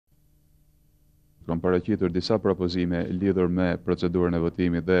Kam paraqitur disa propozime lidhur me procedurën e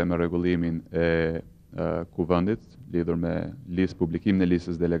votimit dhe me rregullimin e Kuvendit, lidhur me publikimin e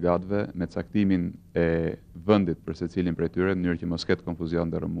listës delegatëve, me caktimin e vendit për secilin prej tyre, në mënyrë që mos ketë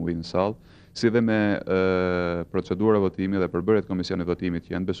konfuzion dhe rrëmujë në sallë, si dhe me procedura votimi dhe përbërjet komisionit votimit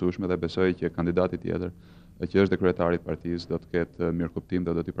që janë besueshme dhe besoj që kandidati tjetër, që është dhe kryetari i partisë, do të ketë mirëkuptim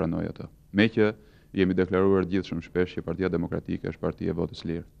dhe do t'i pranojë atë. Me që jemi deklaruar gjithë shumë shpesh që Partia Demokratike është partia e votës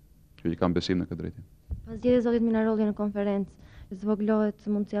lirë, që kam besim në këtë drejtim. Pas zgjedhjes z.Minarolli në konferencë, zvogëlohet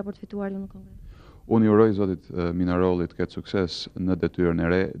mundësia për të fituar ju në kongres? Unë i uroj z.Minarolli të ketë sukses në detyrën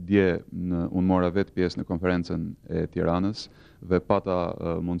e re. Dje unë mora vetë pjesë në konferencën e Tiranës dhe pata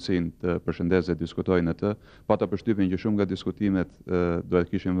mundësinë të përshëndes dhe diskutoj në të, pata përshtypjen që shumë nga diskutimet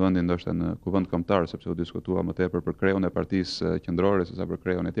duhet kishin vendin ndoshta në Kuvend Kombëtar, sepse u diskutua më tepër për kreun e Partisë qendrore sesa për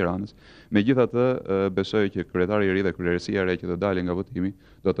kreun e Tiranës. Megjithatë, besoj që kryetari i ri dhe kryeësia e re që do dalin nga votimi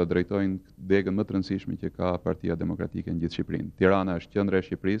do ta drejtojnë degën më të rëndësishme që ka Partia Demokratike në gjithë Shqipërinë. Tirana është qendra e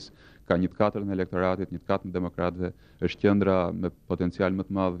Shqipërisë, ka 1/4 në elektoratit, 1/4 në demokratëve, është qendra me potencial më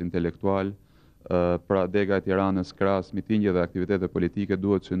të madh intelektual. Pra dega e Tiranës krahas mitingje dhe aktivitete politike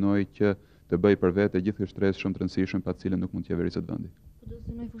duhet synoj që të bëj për vete gjithë shtresë shumë të rëndësishme pa të cilën nuk mund të qeveriset vendi. Do të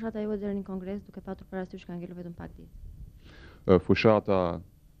synoj fushata juaj deri në kongres duke patur parasysh ka ngelur vetëm pak ditë. Fushata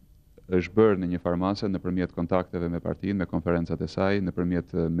është bërë në një farmase nëpërmjet kontakteve me partinë, me konferencat e saj,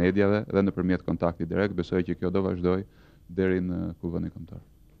 nëpërmjet mediave dhe nëpërmjet kontaktit direkt. Besoj që kjo do vazhdoj deri në Kuvendin Kombëtar.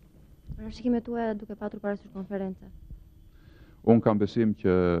 Parashikimet tuaja duke patur parasysh konferenca? Unë kam besim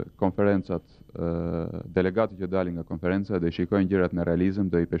që konferencat, delegatët që dalin nga konferenca do i shikojnë gjërat me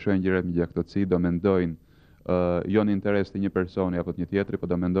realizëm, do i peshojnë gjërat me gjaktësi, do mendojnë jo në interes të një personi apo të një tjetri, po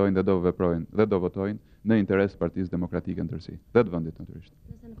do mendojnë dhe do veprojnë dhe do votojnë në interes të Partisë Demokratike në tërësi dhe të vendit natyrisht.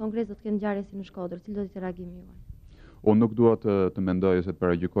 Nëse në kongres do të kenë ngjarje si në Shkodër, cili do të jetë reagimi juaj? Unë nuk dua të mendoj ose të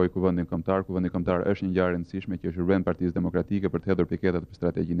paragjykoj Kuvendin Kombëtar. Kuvendin Kombëtar është një ngjarje e rëndësishme që shërben Partisë Demokratike për të hedhur piketat për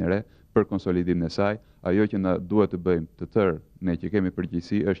strategjinë e re, për konsolidimin e saj. Ajo që na duhet të bëjmë të tërë ne që kemi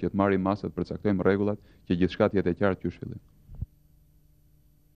përgjegjësi është që të marrim masat, përcaktojmë rregullat që gjithçka të jetë e qartë që është fillim.